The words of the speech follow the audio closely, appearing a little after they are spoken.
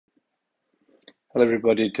Hello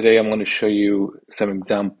everybody, today I'm going to show you some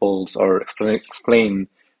examples or explain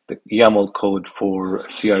the YAML code for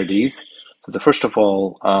CRDs. So first of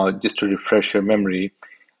all, just to refresh your memory,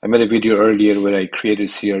 I made a video earlier where I created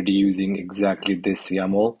CRD using exactly this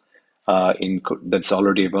YAML that's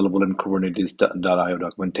already available in Kubernetes.io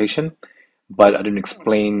documentation, but I didn't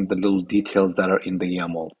explain the little details that are in the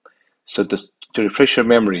YAML. So to refresh your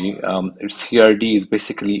memory, CRD is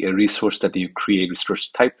basically a resource that you create,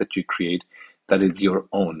 resource type that you create that is your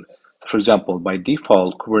own. For example, by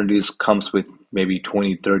default, Kubernetes comes with maybe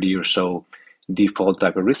 20, 30 or so default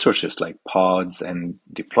type of resources like pods and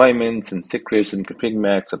deployments and secrets and config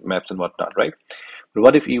maps and whatnot, right? But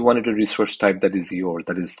what if you wanted a resource type that is yours,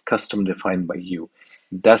 that is custom defined by you?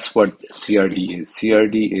 That's what CRD is.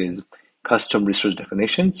 CRD is custom resource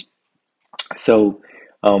definitions. So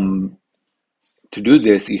to do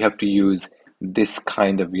this, you have to use this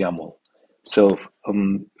kind of YAML. So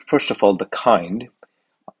first of all, the kind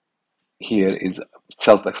here is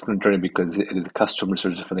self-explanatory because it is a custom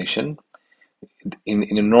resource definition.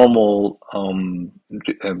 In a normal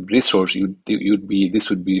resource, this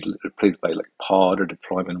would be replaced by like pod or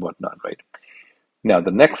deployment, whatnot, right? Now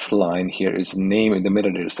the next line here is name in the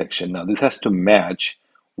metadata section. Now this has to match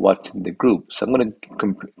what's in the group. So I'm going to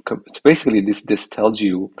so basically this tells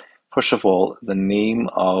you first of all the name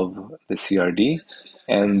of the CRD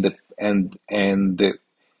and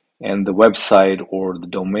the website or the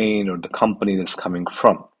domain or the company that's coming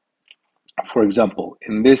from. For example,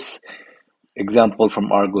 in this example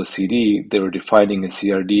from Argo CD, they were defining a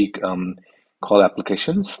CRD call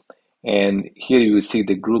applications. And here you will see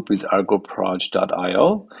the group is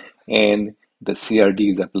argoproj.io and the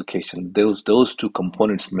CRD is application. Those two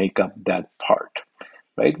components make up that part,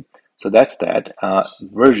 right? So that's that.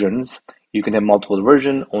 Versions, you can have multiple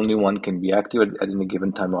versions. Only one can be active at any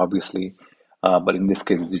given time, obviously. But in this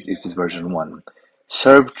case, it is version 1.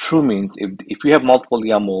 Serve true means if you have multiple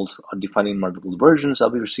YAMLs defining multiple versions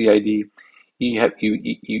of your CID,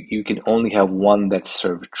 you can only have one that's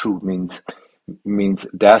served true means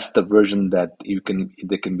that's the version that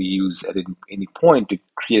can be used at any point to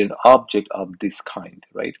create an object of this kind,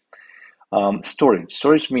 right?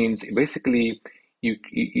 Storage means basically you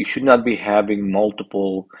should not be having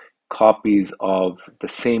multiple copies of the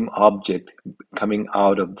same object coming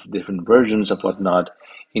out of different versions of whatnot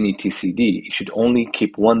in etcd. You should only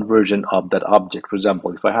keep one version of that object. For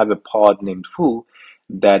example, if I have a pod named foo,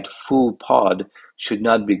 that foo pod should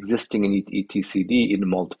not be existing in etcd in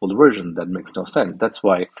multiple versions. That makes no sense. That's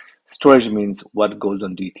why storage means what goes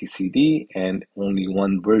on etcd, and only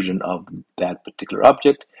one version of that particular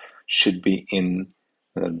object should be in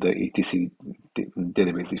the etc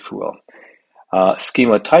database, if you will.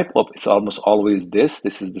 Schema type, it's almost always this.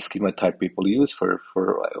 This is the schema type people use for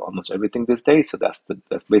almost everything these days. So that's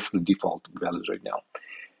basically default values right now.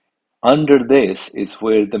 Under this is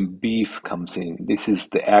where the beef comes in. This is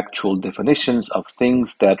the actual definitions of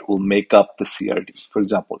things that will make up the CRD. For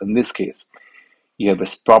example, in this case, you have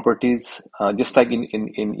as properties, just like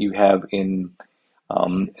in you have in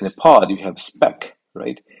a pod, you have spec,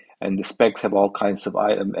 right? And the specs have all kinds of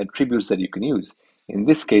attributes that you can use. In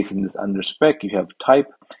this case, in this under spec, you have type,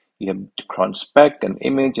 you have cron spec and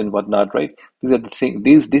image and whatnot, right? These are the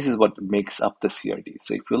things. This is what makes up the CRD.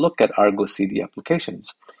 So if you look at Argo CD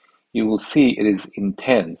applications, you will see it is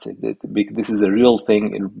intense. This is a real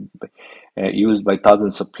thing used by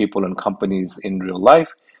thousands of people and companies in real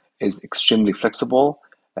life. Is extremely flexible.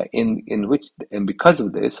 And because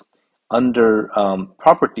of this, under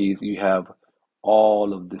properties, you have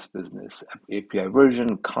all of this business: API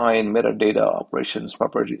version, kind, metadata, operations,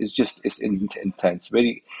 property. It's intense,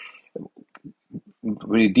 very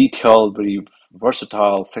detailed, very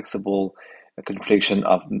versatile, flexible configuration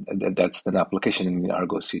of that's an application in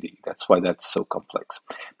Argo CD. That's why that's so complex.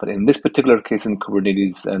 But in this particular case in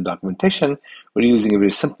Kubernetes and documentation, we're using a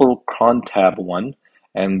very simple crontab one,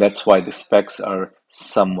 and that's why the specs are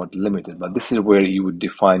somewhat limited. But this is where you would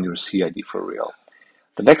define your CID for real.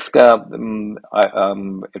 The next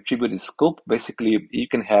attribute is scope. Basically, you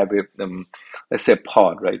can have a, let's say, a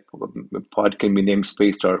pod, right? A pod can be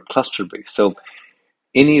namespaced or cluster based. So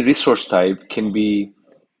any resource type can either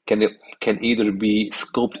be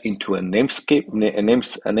scoped into a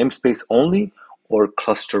namespace only or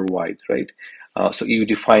cluster wide, right? So you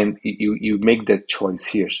make that choice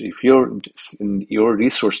here. So if your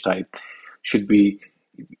resource type should be,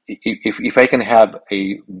 if I can have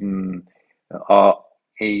an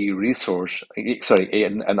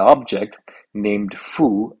object named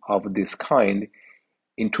foo of this kind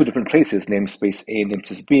in two different places, namespace A and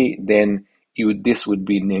namespace B, then this would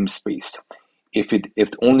be namespaced. If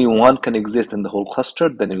only one can exist in the whole cluster,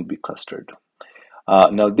 then it will be clustered.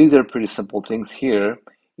 Now these are pretty simple things here.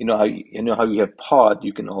 You know how you have pod,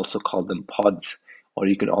 you can also call them pods, or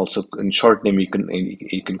you can also, in short name, you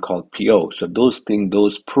can call PO. So those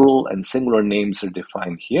plural and singular names are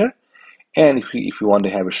defined here. And if you want to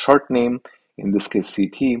have a short name, in this case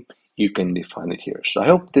CT, you can define it here. So I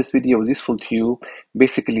hope this video was useful to you.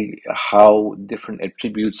 Basically, how different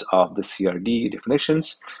attributes of the CRD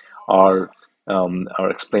definitions are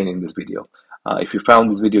explained in this video. If you found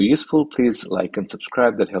this video useful, please like and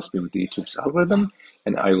subscribe. That helps me with YouTube's algorithm.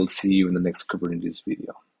 And I will see you in the next Kubernetes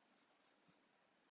video.